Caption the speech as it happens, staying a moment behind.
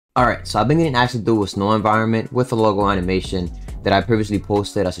Alright, so I've been getting asked to do a snow environment with a logo animation that I previously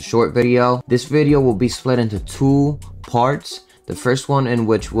posted as a short video. This video will be split into two parts. The first one in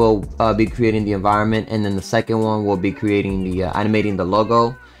which we'll be creating the environment, and then the second one will be creating the animating the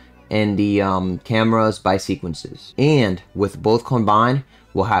logo and the cameras by sequences. And with both combined,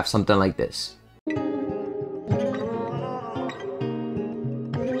 we'll have something like this.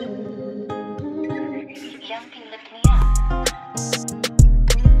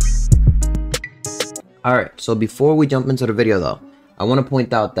 Alright, so before we jump into the video though, I want to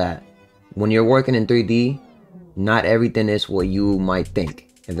point out that when you're working in 3D, not everything is what you might think,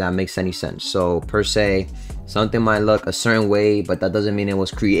 if that makes any sense. So per se, something might look a certain way, but that doesn't mean it was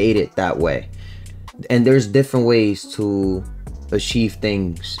created that way. And there's different ways to achieve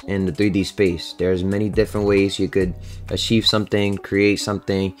things in the 3D space. There's many different ways you could achieve something, create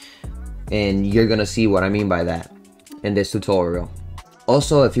something, and you're gonna see what I mean by that in this tutorial.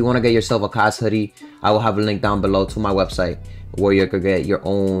 Also, if you want to get yourself a Cosme hoodie, I will have a link down below to my website where you could get your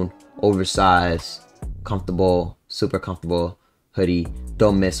own oversized, comfortable, super comfortable hoodie.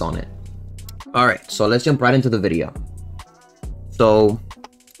 Don't miss on it. Alright, so let's jump right into the video. So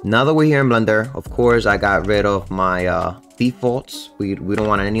now that we're here in Blender, of course I got rid of my defaults. We don't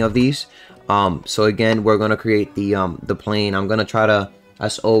want any of these. So again, we're gonna create the plane. I'm gonna try to,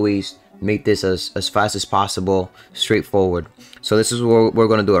 as always, make this as fast as possible, straightforward. So this is what we're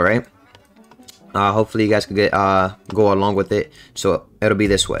gonna do, alright? Hopefully you guys can get go along with it. So it'll be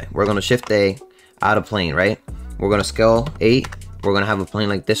this way. We're gonna shift A, out of plane, right? We're gonna scale 8. We're gonna have a plane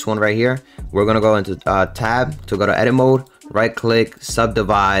like this one right here. We're gonna go into tab to go to edit mode, right click,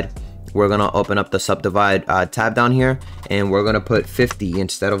 subdivide. We're gonna open up the subdivide tab down here, and we're gonna put 50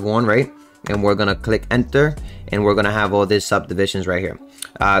 instead of 1, right? And we're gonna click enter, and we're gonna have all these subdivisions right here.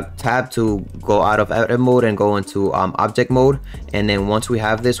 Tab to go out of edit mode and go into object mode. And then once we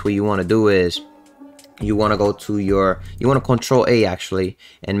have this, what you want to do is you want to go to you want to control A actually,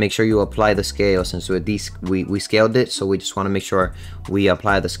 and make sure you apply the scale. Since we scaled it, so we just want to make sure we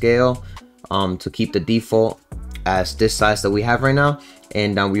apply the scale to keep the default as this size that we have right now.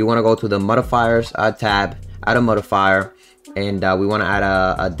 And we want to go to the modifiers tab, add a modifier, and we want to add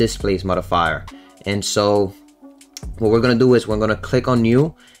a displace modifier. And so what we're gonna do is we're gonna click on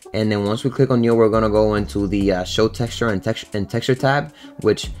new, and then once we click on new, we're gonna go into the show texture and texture tab,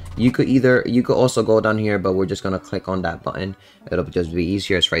 which you could also go down here, but we're just gonna click on that button. It'll just be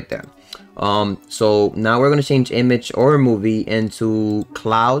easier. It's right there. So now we're gonna change image or movie into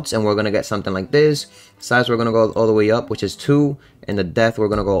clouds, and we're gonna get something like this. Size, we're gonna go all the way up, which is 2, and the depth we're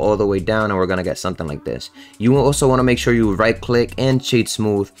gonna go all the way down, and we're gonna get something like this. You also want to make sure you right click and shade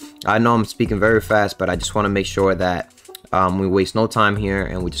smooth. I know I'm speaking very fast, but I just want to make sure that we waste no time here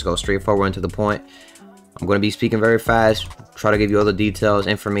and we just go straight forward and to the point. I'm going to be speaking very fast, try to give you all the details,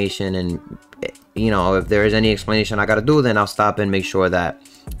 information, and you know, if there is any explanation I gotta do, then I'll stop and make sure that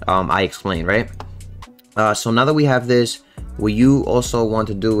I explain, right? So now that we have this, what you also want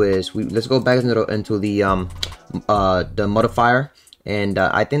to do is let's go back into the modifier, and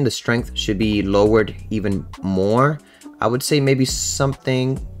I think the strength should be lowered even more. I would say maybe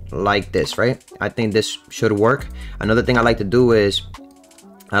something like this, right? I think this should work. Another thing I like to do is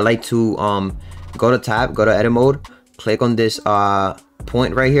I like to go to tab, go to edit mode, click on this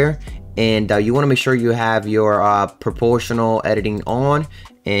point right here, and you want to make sure you have your proportional editing on,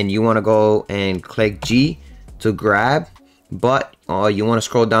 and you want to go and click G to grab, but you want to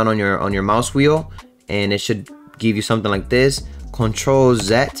scroll down on your mouse wheel, and it should give you something like this. Control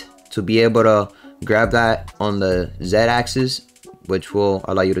Z to be able to grab that on the Z axis, which will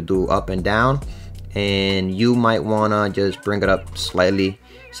allow you to do up and down. And you might wanna just bring it up slightly,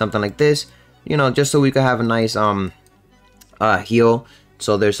 something like this, you know, just so we could have a nice heel.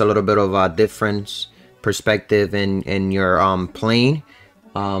 So there's a little bit of a difference perspective in your plane.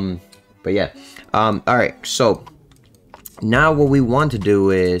 But yeah, all right. So now what we want to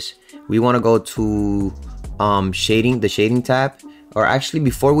do is we want to go to shading, the shading tab. Or actually,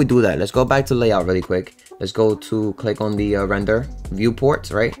 before we do that, let's go back to layout really quick. Let's go to click on the render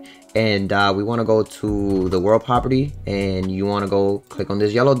viewports, right? And we want to go to the world property, and you want to go click on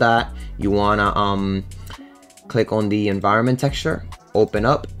this yellow dot. You want to click on the environment texture, open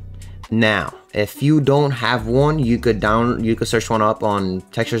up. Now, if you don't have one, you could search one up on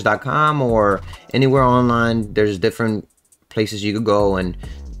textures.com or anywhere online. There's different places you could go and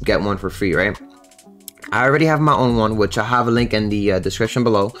get one for free, right? I already have my own one, which I have a link in the description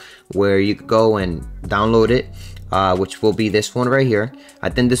below, where you could go and download it. which will be this one right here. I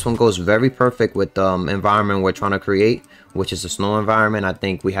think this one goes very perfect with the environment we're trying to create, which is a snow environment. I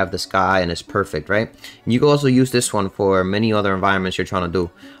think we have the sky and it's perfect, right? And you can also use this one for many other environments you're trying to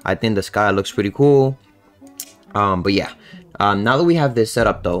do. I think the sky looks pretty cool. But yeah, now that we have this set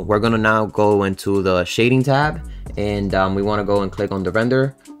up though, we're gonna now go into the shading tab, and we want to go and click on the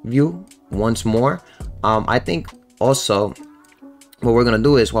render view once more. I think also what we're gonna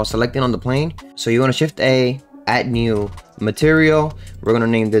do is, while selecting on the plane, so you want to shift A, add new material. We're gonna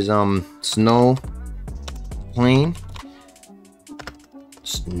name this snow plane.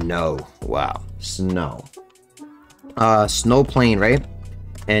 Snow, wow, snow plane, right?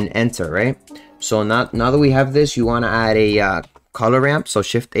 And enter, right? So now that we have this, you want to add a color ramp. So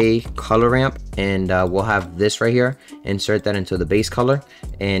shift A, color ramp, and we'll have this right here. Insert that into the base color.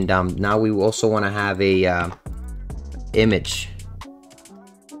 And now we also want to have a image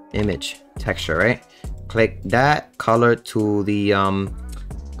texture, right? Click that, color to the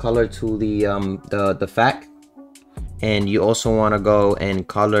fact, and you also want to go and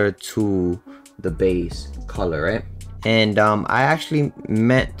color to the base color, right? And I actually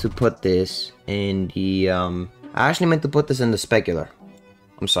meant to put this in the specular.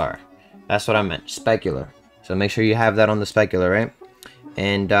 I'm sorry, that's what I meant, specular. So make sure you have that on the specular, right?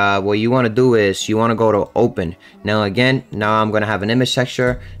 And what you want to do is you want to go to open. Now I'm going to have an image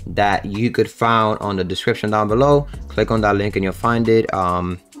texture that you could find on the description down below. Click on that link and you'll find it.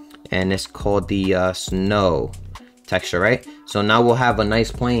 And it's called the snow texture, right? So now we'll have a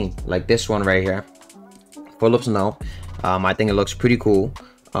nice plane like this one right here, full of snow. I think it looks pretty cool.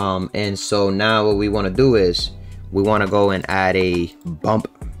 And so now what we want to do is we want to go and add a bump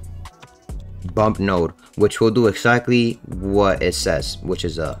node, which will do exactly what it says, which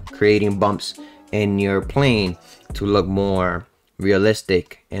is creating bumps in your plane to look more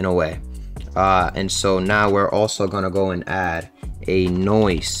realistic in a way. And so now we're also gonna go and add a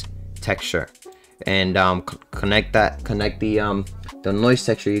noise texture, and connect the noise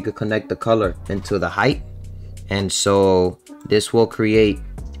texture. You could connect the color into the height, and so this will create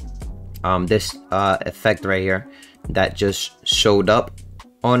this effect right here that just showed up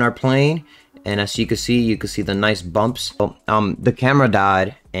on our plane. And as you can see the nice bumps. So, the camera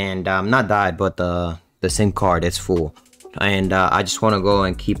died, and not died, but the SIM card is full, and I just want to go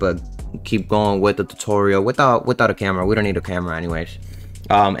and keep going with the tutorial without a camera. We don't need a camera anyways.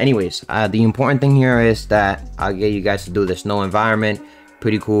 The important thing here is that I'll get you guys to do this snow environment.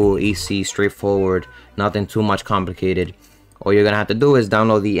 Pretty cool, easy, straightforward, nothing too much complicated. All you're gonna have to do is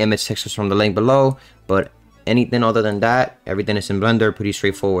download the image textures from the link below, but anything other than that, everything is in Blender, pretty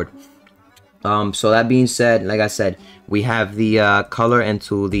straightforward. So that being said, like I said, we have the color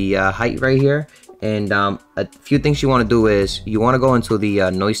into the height right here, and a few things you want to do is you want to go into the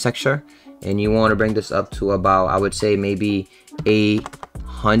noise texture, and you want to bring this up to about, I would say, maybe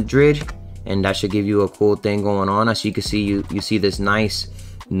 800, and that should give you a cool thing going on. As you can see, you see this nice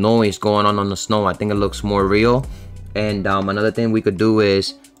noise going on the snow. I think it looks more real. And another thing we could do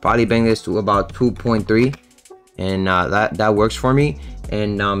is probably bring this to about 2.3, and that works for me.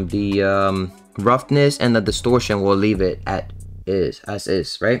 And the roughness and the distortion, we'll leave it as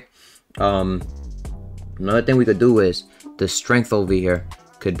is, right? Another thing we could do is the strength over here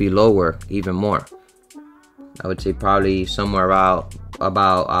could be lower even more. I would say probably somewhere about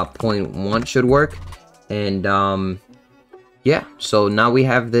 0.1 should work. And yeah, so now we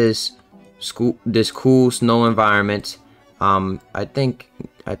have this cool snow environment. I think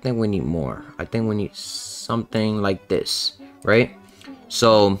we need more. I think we need something like this, right?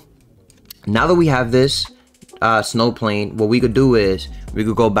 So now that we have this snow plane, what we could do is we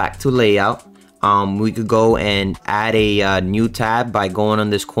could go back to layout. We could go and add a new tab by going on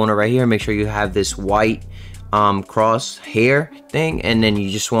this corner right here. Make sure you have this white cross hair thing, and then you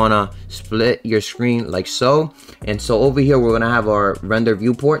just want to split your screen like so. And so over here we're gonna have our render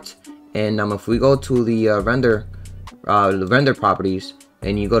viewport, and if we go to the render properties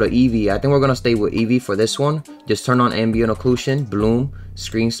and you go to Eevee, I think we're gonna stay with Eevee for this one. Just turn on ambient occlusion, bloom,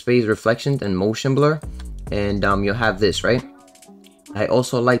 screen space reflections, and motion blur, and you'll have this, right? I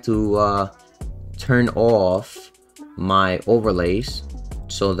also like to turn off my overlays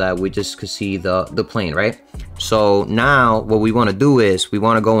so that we just could see the plane, right? So now what we want to do is we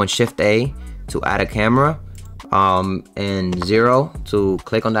want to go and shift A to add a camera, and 0 to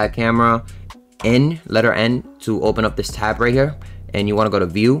click on that camera, letter N to open up this tab right here, and you want to go to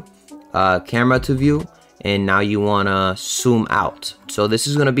view, camera to view, and now you want to zoom out. So this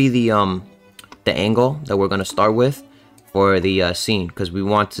is going to be the angle that we're going to start with for the scene, because we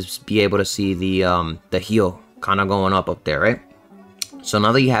want to be able to see the heel kind of going up there, right? So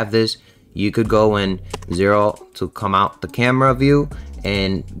now that you have this, you could go in 0 to come out the camera view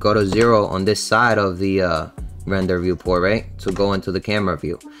and go to 0 on this side of the render viewport, right, to go into the camera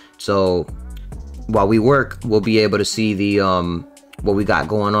view. So while we work, we'll be able to see the what we got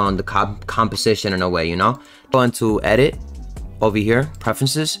going on, the composition in a way, you know. Go into edit over here,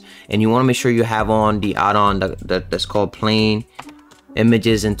 preferences, and you want to make sure you have on the add-on that's called plane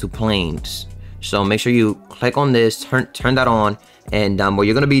images into planes. So make sure you click on this, turn that on, and what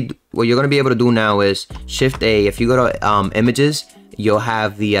you're gonna be able to do now is Shift A. If you go to images, you'll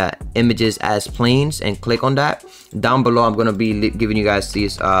have the images as planes, and click on that. Down below, I'm gonna be giving you guys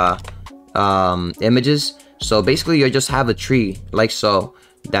these images. So basically, you'll just have a tree like so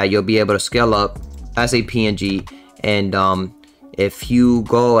that you'll be able to scale up as a PNG. And if you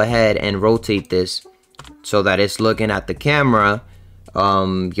go ahead and rotate this so that it's looking at the camera,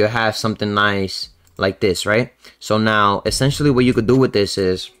 you'll have something nice like this, right? So now essentially what you could do with this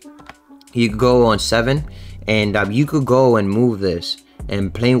is you could go on 7, and you could go and move this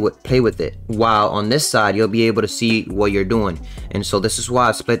and play with it, while on this side you'll be able to see what you're doing. And so this is why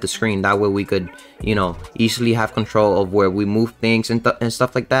I split the screen, that way we could, you know, easily have control of where we move things and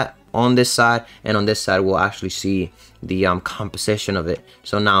stuff like that on this side, and on this side we'll actually see the composition of it.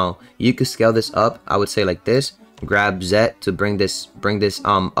 So now you could scale this up, I would say like this, grab Z to bring this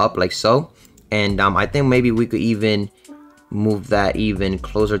up like so, and I think maybe we could even move that even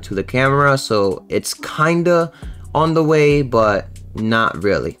closer to the camera, so it's kinda on the way but not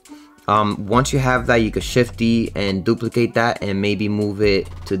really. Once you have that, you could Shift D and duplicate that and maybe move it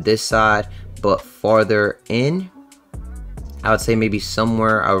to this side but farther in. I would say maybe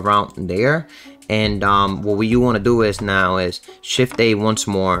somewhere around there. And what you want to do is now is Shift A once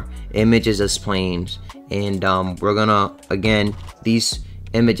more, images as planes, and we're gonna, again, these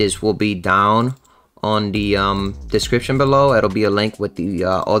images will be down on the description below. It'll be a link with the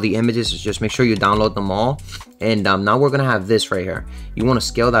all the images. Just make sure you download them all. And now we're gonna have this right here. You want to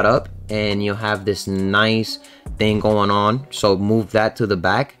scale that up, and you'll have this nice thing going on. So move that to the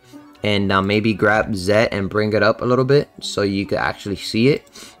back, and maybe grab Z and bring it up a little bit so you can actually see it.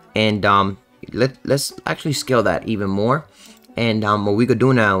 And let's actually scale that even more. And what we could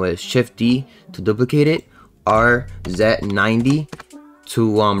do now is Shift D to duplicate it, RZ90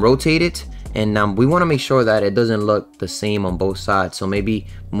 to rotate it, and we want to make sure that it doesn't look the same on both sides. So maybe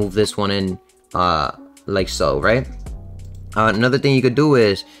move this one in like so, right? Another thing you could do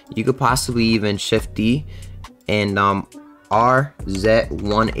is you could possibly even Shift D and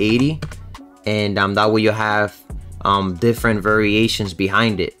RZ180, and that way you have different variations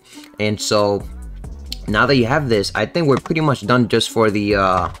behind it. And so now that you have this, I think we're pretty much done just for the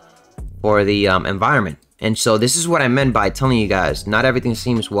environment. And so this is what I meant by telling you guys, not everything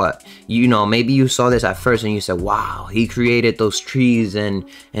seems what, you know, maybe you saw this at first and you said, wow, he created those trees and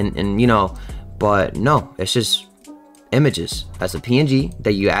you know, but no, it's just images as a PNG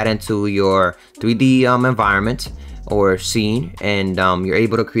that you add into your 3D environment or scene, and you're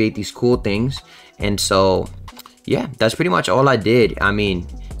able to create these cool things. And so yeah, that's pretty much all I did. I mean,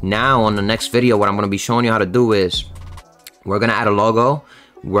 now on the next video, what I'm going to be showing you how to do is we're going to add a logo,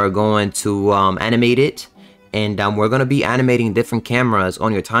 we're going to animate it, and we're going to be animating different cameras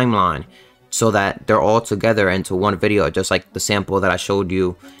on your timeline so that they're all together into one video, just like the sample that I showed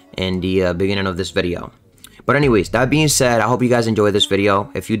you in the beginning of this video. But anyways, that being said, I hope you guys enjoyed this video.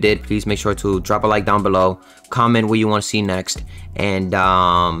 If you did, please make sure to drop a like down below, comment what you want to see next, and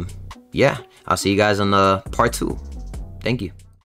yeah, I'll see you guys on the part 2. Thank you.